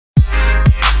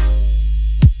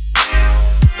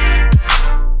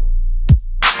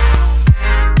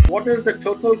what is the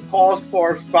total cost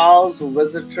for spouse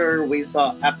visitor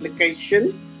visa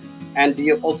application? And do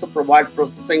you also provide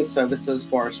processing services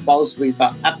for spouse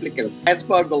visa applicants? As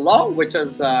per the law, which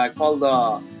is called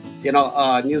the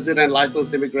New Zealand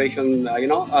Licensed Immigration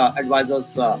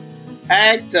Advisors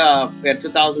Act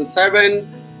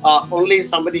 2007, only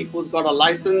somebody who's got a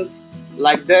license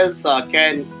like this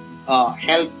can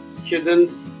help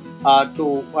students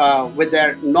with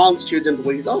their non-student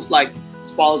visas, like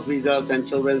spouse visas and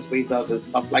children's visas and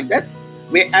stuff like that.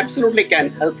 We absolutely can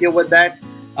help you with that.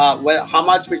 Well, how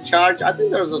much we charge? I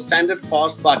think there's a standard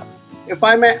cost, but if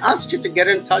I may ask you to get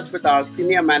in touch with our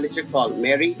senior manager called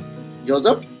Mary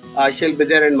Joseph, she'll be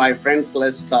there in my friends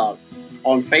list on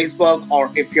Facebook,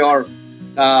 or if you're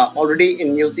already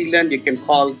in New Zealand, you can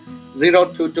call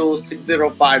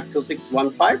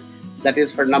 022-605-2615. That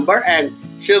is her number, and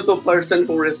she's the person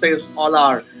who receives all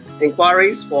our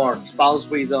inquiries for spouse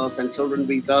visas and children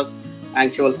visas,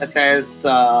 and she will assess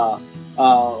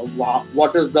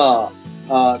what is the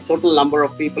total number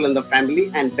of people in the family,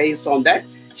 and based on that,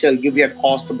 she'll give you a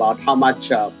cost about how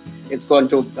much it's going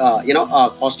to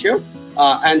cost you.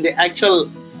 And the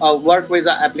actual work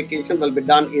visa application will be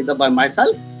done either by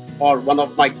myself or one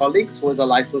of my colleagues who is a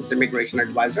licensed immigration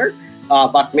advisor.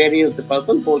 But Mary is the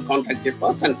person who will contact you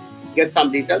first and get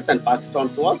some details and pass it on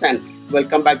to us, and we'll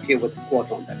come back to you with a quote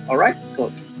on that. All right,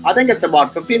 cool. I think it's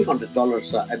about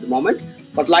 $1,500 at the moment,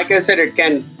 but like I said, it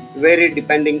can vary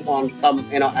depending on some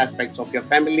aspects of your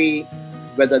family,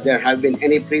 whether there have been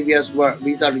any previous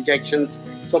visa rejections.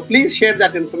 So please share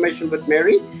that information with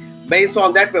Mary. Based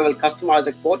on that, we will customize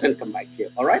a quote and come back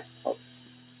here. All right. Okay.